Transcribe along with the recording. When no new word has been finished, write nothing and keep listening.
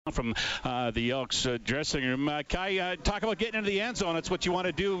From the Elks dressing room. Kai, talk about getting into the end zone. That's what you want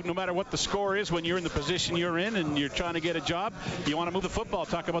to do no matter what the score is when you're in the position you're in and you're trying to get a job. You want to move the football.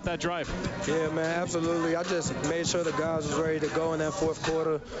 Talk about that drive. Yeah, man, absolutely. I just made sure the guys was ready to go in that fourth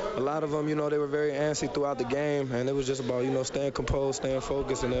quarter. A lot of them, they were very antsy throughout the game, and it was just about, staying composed, staying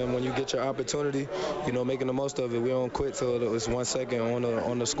focused, and then when you get your opportunity, making the most of it. We don't quit till it's 1 second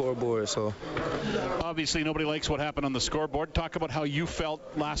on the scoreboard. So obviously nobody likes what happened on the scoreboard. Talk about how you felt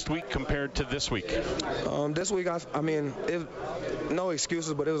last week compared to this week. This week, no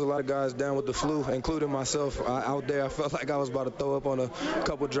excuses, but there was a lot of guys down with the flu, including myself. Out there, I felt like I was about to throw up on a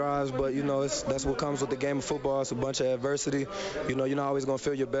couple drives, but that's what comes with the game of football. It's a bunch of adversity. You're not always gonna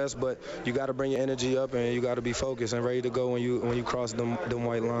feel your best, but you got to bring your energy up and you got to be focused and ready to go when you cross them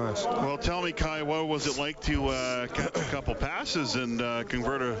white lines. Well, tell me, Kai, what was it like to catch a couple passes and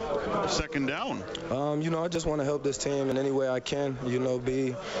convert a second down? I just want to help this team in any way I can.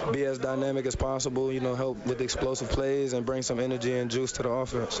 Be as dynamic as possible. Help with explosive plays and bring some energy and juice to the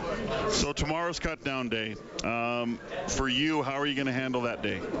offense. So tomorrow's cut down day. For you, how are you going to handle that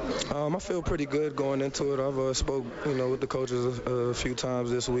day? I feel pretty good going into it. I've spoke, with the coaches a few times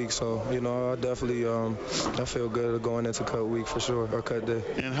this week, so I definitely I feel good going into cut week for sure, or cut day.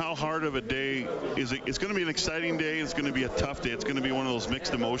 And how hard of a day is it? It's going to be an exciting day. It's going to be a tough day. It's going to be one of those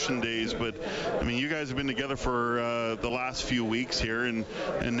mixed emotion days. But you guys have been together for the last few weeks here, and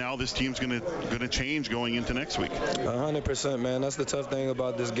now this team's going to change going into next week. 100%, man. That's the tough thing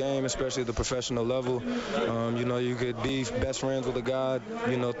about this game, especially at the professional level. You could be best friends with a guy,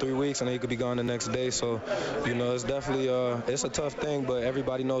 3 weeks, and then you could be gone the next day. So, it's definitely it's a tough thing, but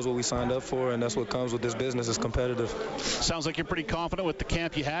everybody knows what we signed up for, and that's what comes with this business. It's competitive. Sounds like you're pretty confident with the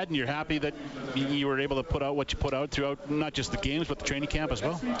camp you had, and you're happy that you were able to put out what you put out throughout not just the games, but the training camp as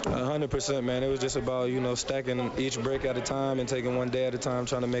well. 100%, man. It was just about, stacking each break at a time and taking one day at a time,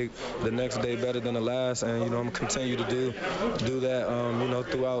 trying to make the next day better than the last, and I'm gonna continue to do that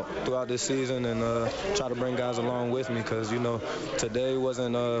throughout this season, and try to bring guys along with me, because today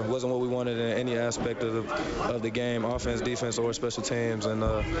wasn't what we wanted in any aspect of the game, offense, defense, or special teams, and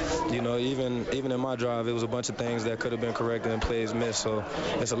even in my drive, it was a bunch of things that could have been corrected and plays missed. So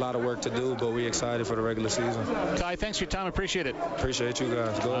it's a lot of work to do, but we're excited for the regular season. Kai, thanks for your time. Appreciate it. Appreciate you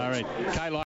guys. Go ahead. All right, Kai.